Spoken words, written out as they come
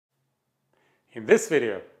In this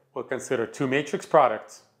video, we'll consider two matrix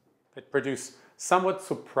products that produce somewhat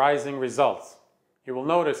surprising results. You will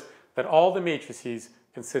notice that all the matrices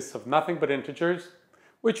consist of nothing but integers,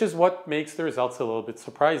 which is what makes the results a little bit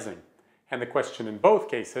surprising. And the question in both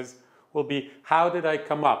cases will be, how did I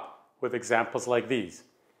come up with examples like these?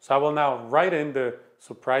 So I will now write in the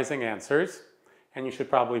surprising answers, and you should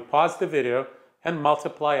probably pause the video and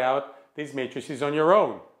multiply out these matrices on your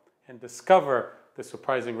own and discover the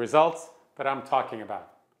surprising results that I'm talking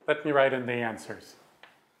about. Let me write in the answers.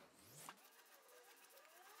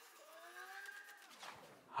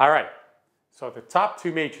 All right, so the top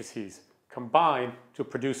two matrices combine to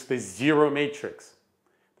produce the zero matrix.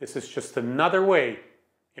 This is just another way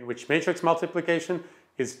in which matrix multiplication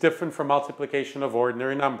is different from multiplication of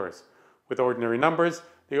ordinary numbers. With ordinary numbers,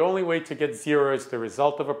 the only way to get zero as the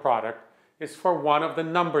result of a product is for one of the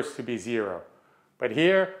numbers to be zero. But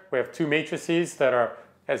here we have two matrices that are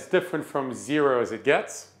as different from zero as it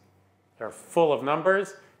gets. They're full of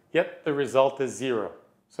numbers, yet the result is zero.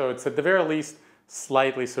 So it's at the very least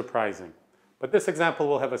slightly surprising. But this example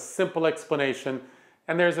will have a simple explanation,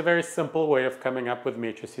 and there's a very simple way of coming up with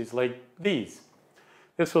matrices like these.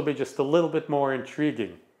 This will be just a little bit more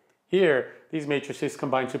intriguing. Here, these matrices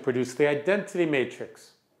combine to produce the identity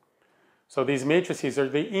matrix. So these matrices are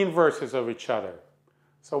the inverses of each other.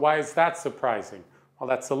 So why is that surprising? Well,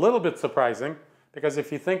 that's a little bit surprising because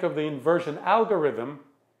if you think of the inversion algorithm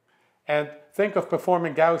and think of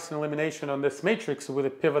performing Gaussian elimination on this matrix with a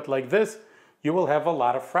pivot like this, you will have a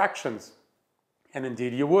lot of fractions. And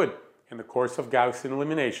indeed you would. In the course of Gaussian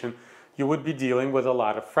elimination, you would be dealing with a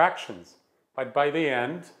lot of fractions. But by the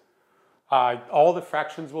end, all the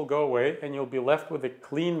fractions will go away and you'll be left with a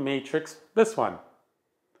clean matrix, this one.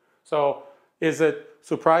 So is it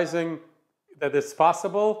surprising that it's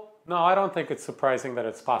possible? No, I don't think it's surprising that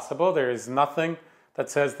it's possible. There is nothing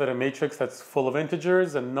that says that a matrix that's full of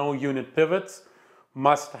integers and no unit pivots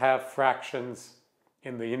must have fractions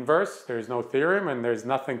in the inverse. There's no theorem and there's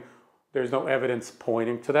no evidence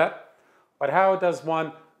pointing to that. But how does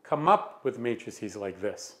one come up with matrices like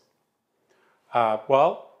this?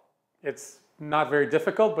 Well, it's not very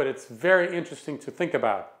difficult, but it's very interesting to think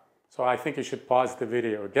about. So I think you should pause the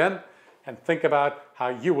video again and think about how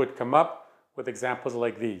you would come up with examples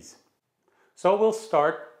like these. So we'll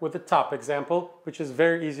start with the top example, which is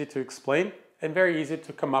very easy to explain and very easy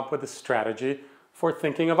to come up with a strategy for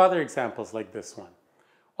thinking of other examples like this one.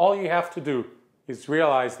 All you have to do is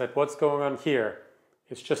realize that what's going on here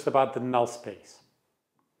is just about the null space.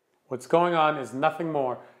 What's going on is nothing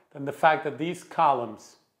more than the fact that these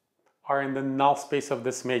columns are in the null space of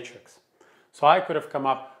this matrix. So I could have come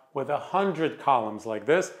up with 100 columns like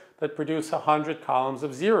this that produce 100 columns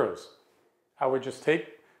of zeros. I would just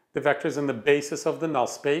take the vectors in the basis of the null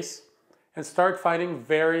space and start finding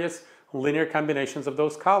various linear combinations of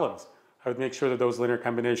those columns. I would make sure that those linear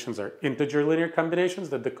combinations are integer linear combinations,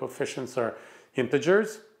 that the coefficients are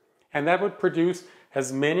integers, and that would produce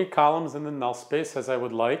as many columns in the null space as I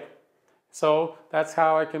would like. So that's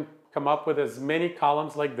how I can come up with as many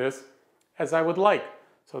columns like this as I would like.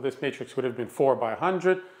 So this matrix would have been 4 by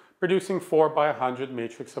 100, producing 4 by 100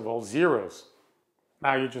 matrix of all zeros.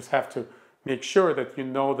 Now you just have to make sure that you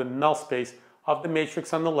know the null space of the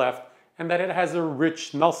matrix on the left and that it has a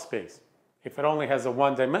rich null space. If it only has a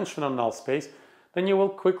one-dimensional null space, then you will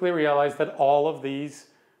quickly realize that all of these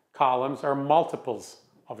columns are multiples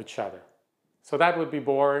of each other. So that would be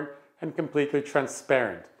boring and completely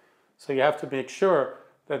transparent. So you have to make sure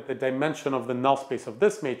that the dimension of the null space of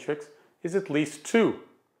this matrix is at least 2.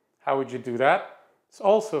 How would you do that? It's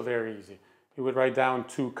also very easy. You would write down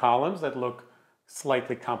 2 columns that look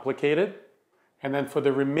slightly complicated. And then for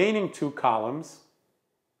the remaining 2 columns,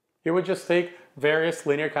 you would just take various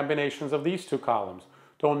linear combinations of these 2 columns.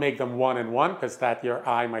 Don't make them 1 and 1 because that your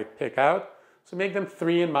eye might pick out. So make them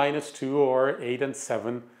 3 and minus 2 or 8 and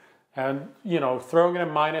 7. And, throwing in a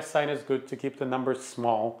minus sign is good to keep the numbers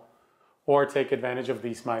small, or take advantage of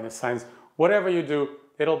these minus signs. Whatever you do,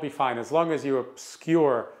 it'll be fine as long as you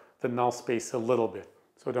obscure the null space a little bit.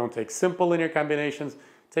 So don't take simple linear combinations,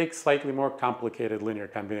 take slightly more complicated linear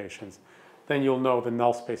combinations. Then you'll know the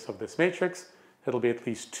null space of this matrix. It'll be at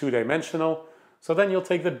least 2-dimensional. So then you'll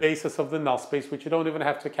take the basis of the null space, which you don't even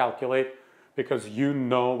have to calculate because you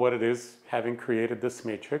know what it is having created this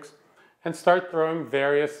matrix, and start throwing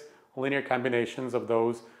various linear combinations of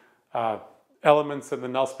those elements in the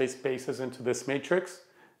null space bases into this matrix,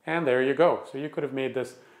 and there you go. So you could have made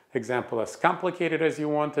this example as complicated as you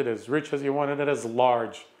wanted, as rich as you wanted, and as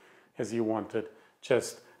large as you wanted.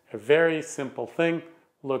 Just a very simple thing.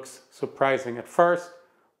 Looks surprising at first,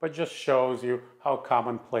 but just shows you how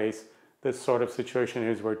commonplace this sort of situation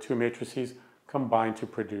is where two matrices combine to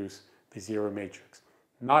produce the zero matrix.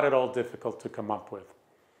 Not at all difficult to come up with.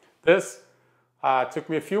 This took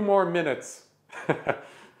me a few more minutes.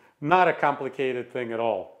 Not a complicated thing at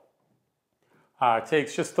all. It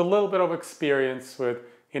takes just a little bit of experience with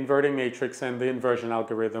inverting matrix and the inversion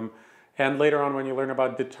algorithm. And later on, when you learn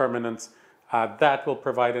about determinants, that will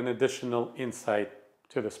provide an additional insight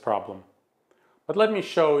to this problem. But let me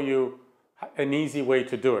show you an easy way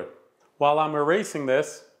to do it. While I'm erasing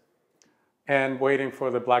this and waiting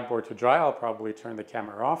for the blackboard to dry, I'll probably turn the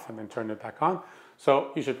camera off and then turn it back on.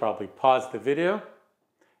 So you should probably pause the video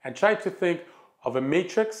and try to think of a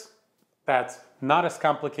matrix that's not as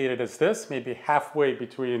complicated as this, maybe halfway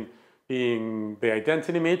between being the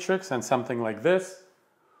identity matrix and something like this,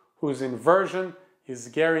 whose inversion is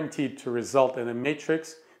guaranteed to result in a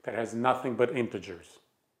matrix that has nothing but integers.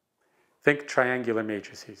 Think triangular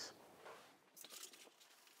matrices.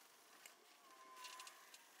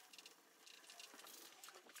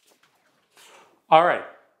 All right,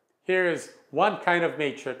 here is one kind of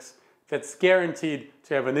matrix that's guaranteed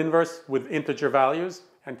to have an inverse with integer values.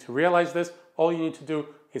 And to realize this, all you need to do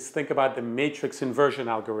is think about the matrix inversion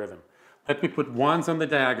algorithm. Let me put ones on the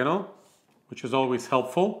diagonal, which is always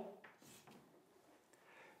helpful.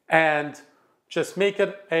 And just make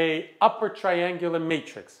it an upper triangular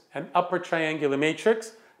matrix. An upper triangular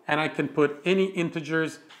matrix, and I can put any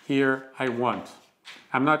integers here I want.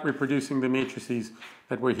 I'm not reproducing the matrices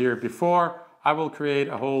that were here before. I will create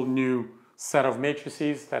a whole new set of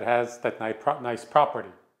matrices that has that nice property.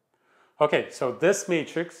 Okay, so this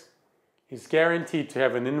matrix is guaranteed to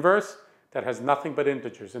have an inverse that has nothing but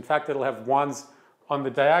integers. In fact, it'll have ones on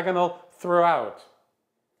the diagonal throughout.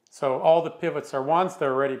 So all the pivots are ones,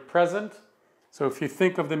 they're already present. So if you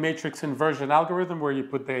think of the matrix inversion algorithm where you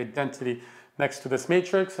put the identity next to this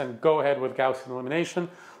matrix and go ahead with Gaussian elimination,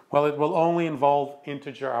 well, it will only involve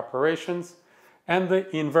integer operations, and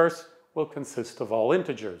the inverse will consist of all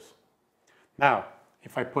integers. Now,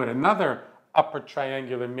 if I put another upper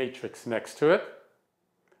triangular matrix next to it,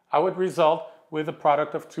 I would result with a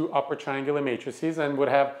product of two upper triangular matrices and would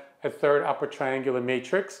have a third upper triangular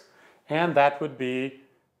matrix, and that would be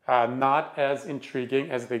not as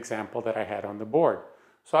intriguing as the example that I had on the board.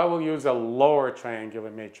 So I will use a lower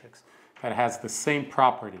triangular matrix that has the same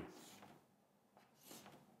property.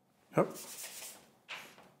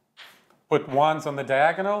 Put ones on the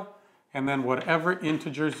diagonal, and then whatever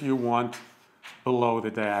integers you want below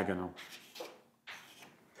the diagonal.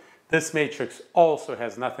 This matrix also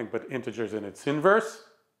has nothing but integers in its inverse.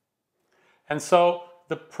 And so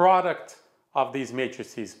the product of these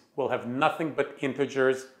matrices will have nothing but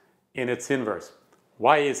integers in its inverse.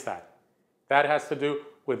 Why is that? That has to do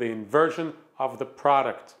with the inversion of the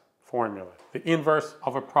product formula, the inverse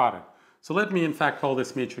of a product. So let me in fact call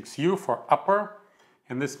this matrix U for upper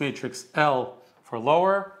and this matrix L for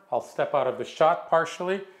lower. I'll step out of the shot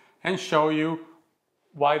partially and show you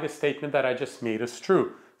why the statement that I just made is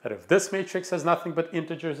true. That if this matrix has nothing but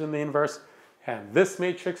integers in the inverse and this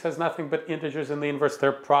matrix has nothing but integers in the inverse,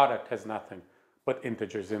 their product has nothing but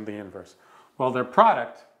integers in the inverse. Well, their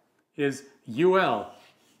product is UL.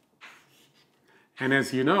 And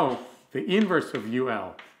as you know, the inverse of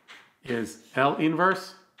UL is L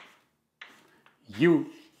inverse, U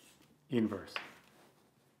inverse.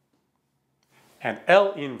 And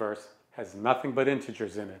L inverse has nothing but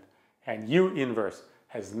integers in it. And U inverse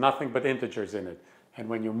has nothing but integers in it. And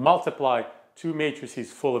when you multiply two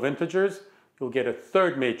matrices full of integers, you'll get a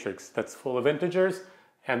third matrix that's full of integers.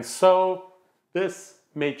 And so this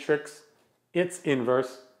matrix, its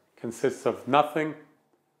inverse, consists of nothing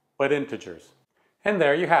but integers. And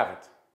there you have it.